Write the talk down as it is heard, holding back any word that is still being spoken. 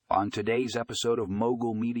On today's episode of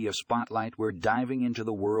Mogul Media Spotlight, we're diving into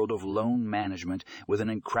the world of loan management with an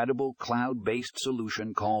incredible cloud-based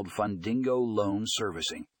solution called Fundingo Loan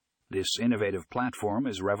Servicing. This innovative platform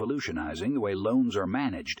is revolutionizing the way loans are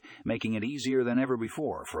managed, making it easier than ever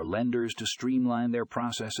before for lenders to streamline their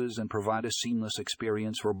processes and provide a seamless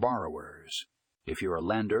experience for borrowers. If you're a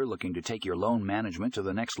lender looking to take your loan management to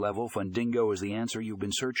the next level, Fundingo is the answer you've been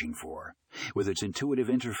searching for. With its intuitive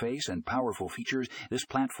interface and powerful features, this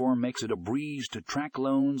platform makes it a breeze to track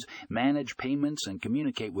loans, manage payments, and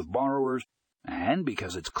communicate with borrowers. And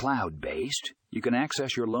because it's cloud-based, you can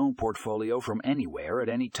access your loan portfolio from anywhere at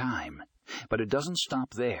any time. But it doesn't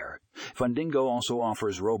stop there. Fundingo also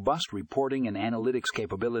offers robust reporting and analytics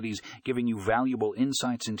capabilities, giving you valuable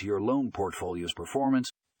insights into your loan portfolio's performance.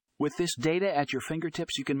 With this data at your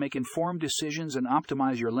fingertips, you can make informed decisions and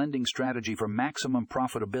optimize your lending strategy for maximum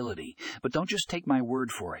profitability. But don't just take my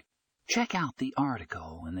word for it. Check out the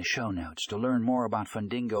article in the show notes to learn more about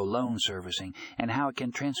Fundingo loan servicing and how it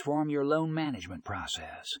can transform your loan management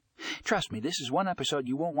process. Trust me, this is one episode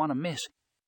you won't want to miss.